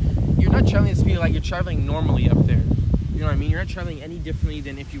mean? You're not traveling at the speed of light. You're traveling normally up there. You know what I mean? You're not traveling any differently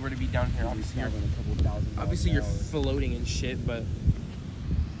than if you were to be down here. Obviously you're floating and shit, but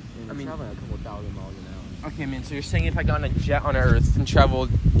I mean, traveling a couple thousand miles an hour. okay, man. So you're saying if I got on a jet on Earth and traveled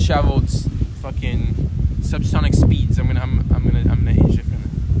fucking subsonic speeds, I'm gonna age differently.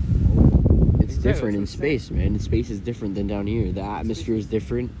 It's Exactly, different in that's what I'm space, man. Space is different than down here. The atmosphere is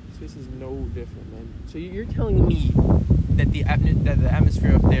different. Space is no different, man. So you're telling me that the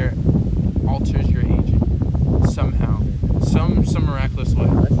atmosphere up there alters your aging somehow, some miraculous way.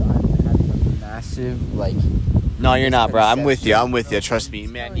 Unless I'm having a massive, like, No, you're not, bro. I'm with you. misconception. I'm with you. Trust me,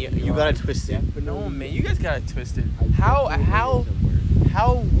 man. You gotta twist it. But no, man, you guys got it twisted. How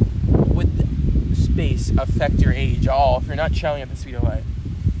would space affect your age at all if you're not traveling at the speed of light?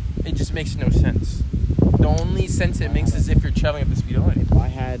 It just makes no sense. The only sense it makes is if you're traveling at the speed of light. If I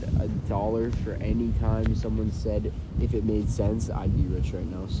had $1 for any time someone said if it made sense, I'd be rich right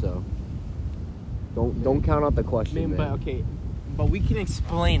now. So don't count out the question, man. But okay, but we can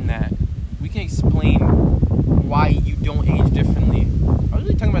explain that. We can explain why you don't age differently. I was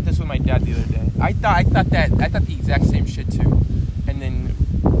really talking about this with my dad the other day. I thought the exact same shit too, and then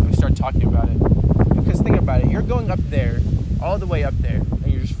we started talking about it. Because think about it, you're going up there, all the way up there, and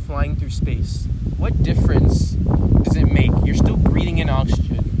you're just flying through space. What difference does it make? You're still breathing in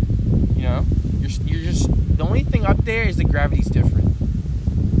oxygen. You know, you're just the only thing up there is the gravity's different.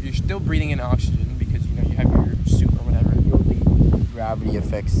 You're still breathing in oxygen because you have your suit or whatever. You don't think gravity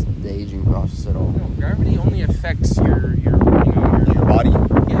affects the aging process at all? No, gravity only affects your Your body.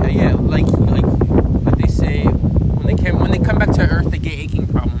 yeah, like they say when they come back to Earth they get aching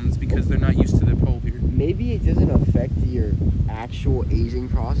problems because they're not used to the pole here. Maybe it doesn't affect your actual aging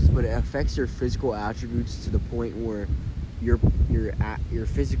process, but it affects your physical attributes to the point where your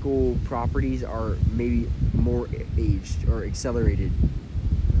physical properties are maybe more aged or accelerated.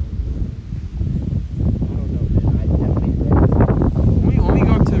 I don't know, man. I definitely read When we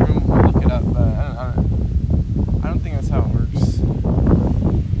go up to the room, we'll look it up, but I don't think that's how it works.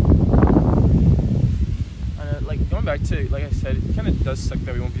 Like going back to, like I said, it kind of does suck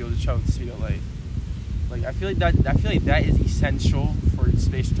that we won't be able to travel at the speed of light. Like I feel like that is essential for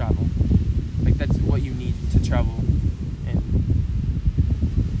space travel. Like that's what you need to travel, and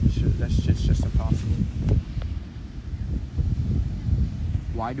that's just impossible.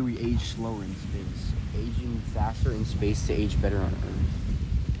 Why do we age slower in space? Aging faster in space to age better on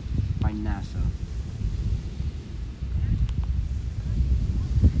Earth. By NASA.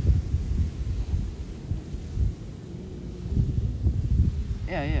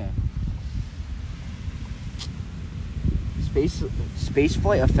 Yeah. Space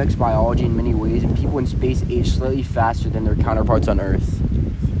flight affects biology in many ways, and people in space age slightly faster than their counterparts on Earth.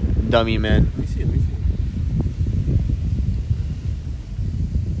 Dummy, man. Let me see.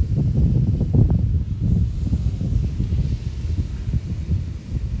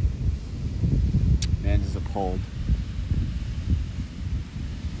 Man, just appalled.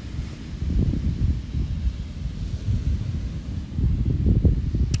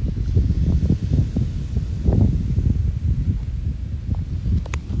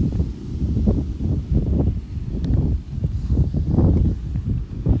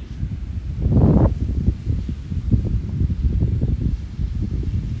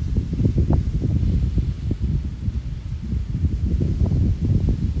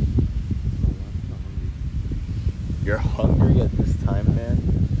 You're hungry at this time, man?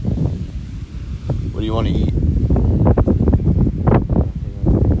 What do you want to eat?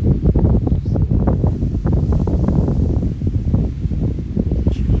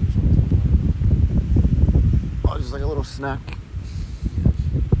 Oh, just like a little snack.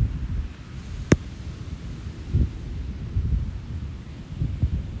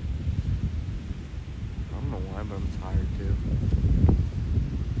 I don't know why, but I'm tired too.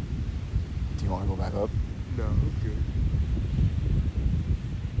 Do you want to go back up? No, okay.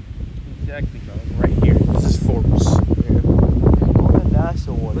 Exactly, bro. Right here. This is Forbes. Go to NASA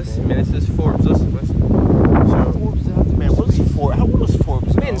one, Listen, man, this is Forbes. Listen. So, Forbes, Man, what's Forbes? How old is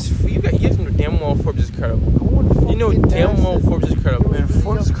Forbes? man, you guys know damn well Forbes is credible. You know damn well Forbes is credible. Man,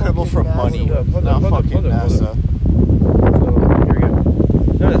 Forbes is credible for money, Hold not up, fucking hold up. NASA. So, here we go.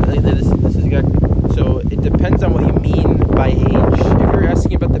 No, this is exactly. So, it depends on what you mean by age. If you're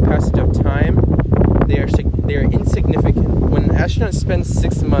asking about the passage of time, they are insignificant. When an astronaut spends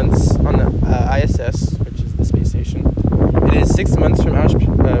 6 months on the ISS, which is the space station, it is 6 months from our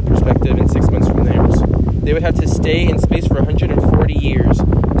perspective and 6 months from theirs. They would have to stay in space for 140 years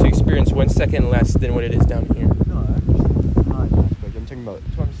to experience 1 second less than what it is down here. No, actually, time aspect. I'm talking about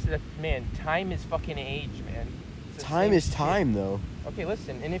Man, time is fucking age, man. time is time, though. Okay,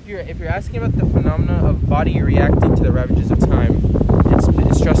 listen, and if you're asking about the phenomena of body reacting to the ravages of time,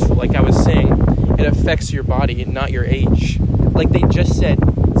 it's stressful. Like I was saying, it affects your body, not your age. Like they just said,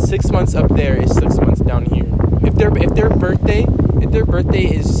 6 months up there is 6 months down here. If their birthday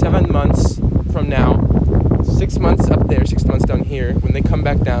is 7 months from now, 6 months up there, 6 months down here. When they come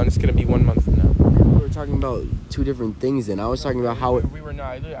back down, it's gonna be 1 month from now. We were talking about two different things. Then I was talking about how it. We were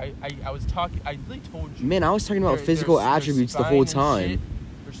not. I was talking. I literally told you. Man, I was talking about Their- physical their attributes the spine whole and time. shit,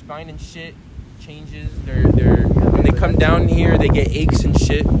 their spine and shit changes. When they come down here, they get aches and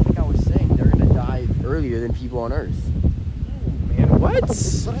shit. Like I was saying, they're gonna die earlier than people on Earth. Man, what?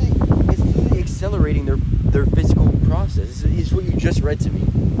 It's literally accelerating their physical process. It's what you just read to me.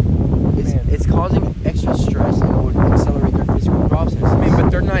 It's causing extra stress and it would accelerate their physical process. I mean, but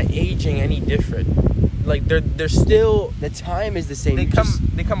they're not aging any different. Like they're still. The time is the same. They come.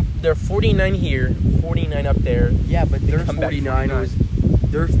 They're 49 here, 49 up there. Yeah, but their come back 49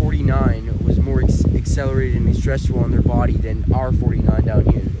 was more accelerated and stressful on their body than our 49 down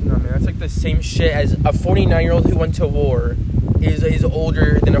here. No, man, that's like the same shit as a 49-year-old who went to war is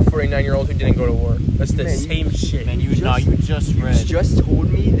older than a 49-year-old who didn't go to war. That's the same shit. Man, you just You read. just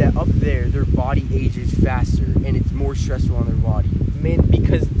told me that up there their body ages faster and it's more stressful on their body. Man,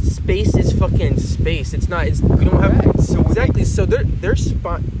 because space is fucking space. It's not. We don't have. Correct. So Exactly. So their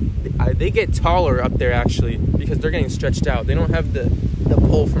spine. They get taller up there actually because they're getting stretched out. They don't have the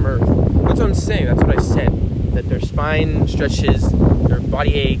pull from Earth. That's what I'm saying. That's what I said. That their spine stretches, their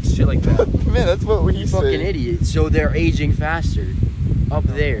body aches, shit like that. Man, that's what we You fucking idiot. So they're aging faster up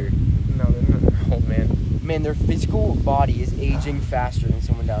there. No, they're not. Oh man. Man, their physical body is aging faster than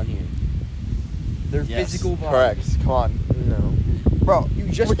someone down here. Their physical body. Correct. Come on. No. Bro, You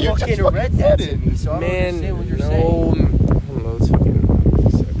just you fucking just read said that to it. me, so I don't Man, understand what you're no. saying. I don't know. It's fucking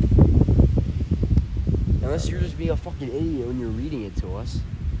sick. Unless you're just being a fucking idiot when you're reading it to us.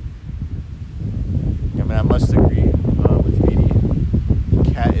 Yeah, man, I must agree with Vidi.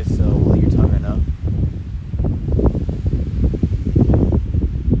 Cat is holding your tongue right now.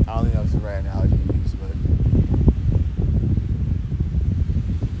 I don't think that's the right analogy to use, but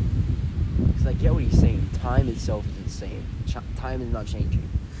Because I get what he's saying. Time itself is insane. Time is not changing.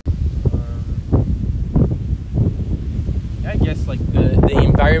 I guess like the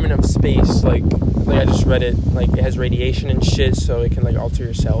environment of space, like I just read it, like it has radiation and shit, so it can like alter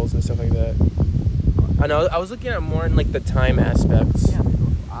your cells and stuff like that. I know. I was looking at more in like the time aspects. Yeah,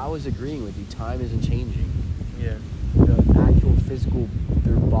 I was agreeing with you. Time isn't changing. Yeah. The actual physical,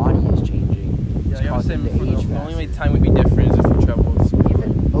 their body is changing. It's Yeah, I was causing saying them to age the only way faster. time would be different is if you travel with speed.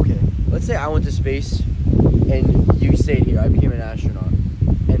 Even okay, let's say I went to space and you stayed here. I became an astronaut,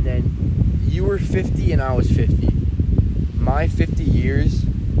 and then you were 50 and I was 50. My 50 years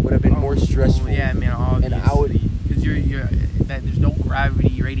would have been more stressful. Yeah, man. Obviously. And I would. Because you're that there's no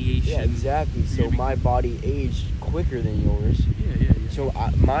gravity, radiation. Yeah, exactly. So my body aged quicker than yours. Yeah. So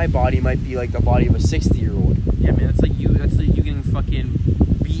my body might be like the body of a 60-year-old. Yeah, man. That's like you getting fucking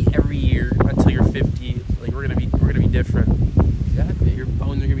beat every year until you're 50. Like we're gonna be different. Exactly. Your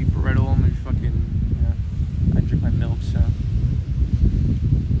bones are gonna be brittle and you're fucking. Yeah. I drink my milk, so.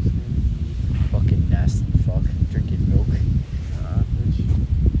 Fucking nasty fuck. Drinking milk.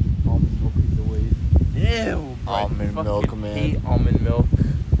 Almond milk is the way. Ew. Bro, Almond I fucking milk, man. hate almond milk.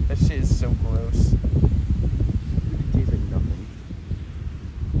 That shit is so gross. It tastes like nothing.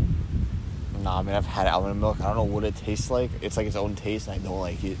 nah, Nah, man, I've had almond milk. I don't know what it tastes like. It's like its own taste, and I don't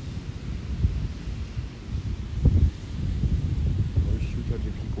like it. There's two types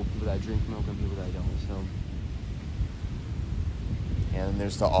of people that drink milk and people that don't, so. And then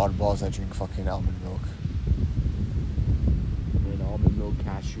there's the oddballs that drink fucking almond milk. And almond milk,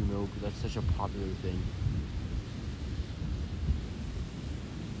 cashew milk, that's such a popular thing.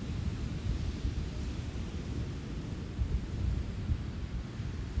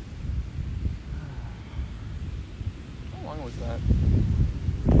 How long was that?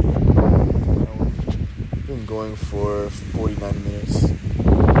 Been going for 49 minutes.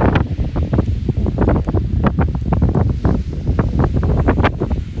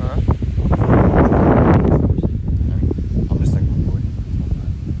 Huh? I'm just like recording.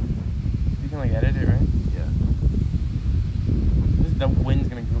 You can like edit it, right? Yeah. The wind's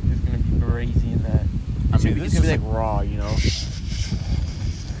gonna be crazy in that. I mean, It's this gonna is be like raw, you know?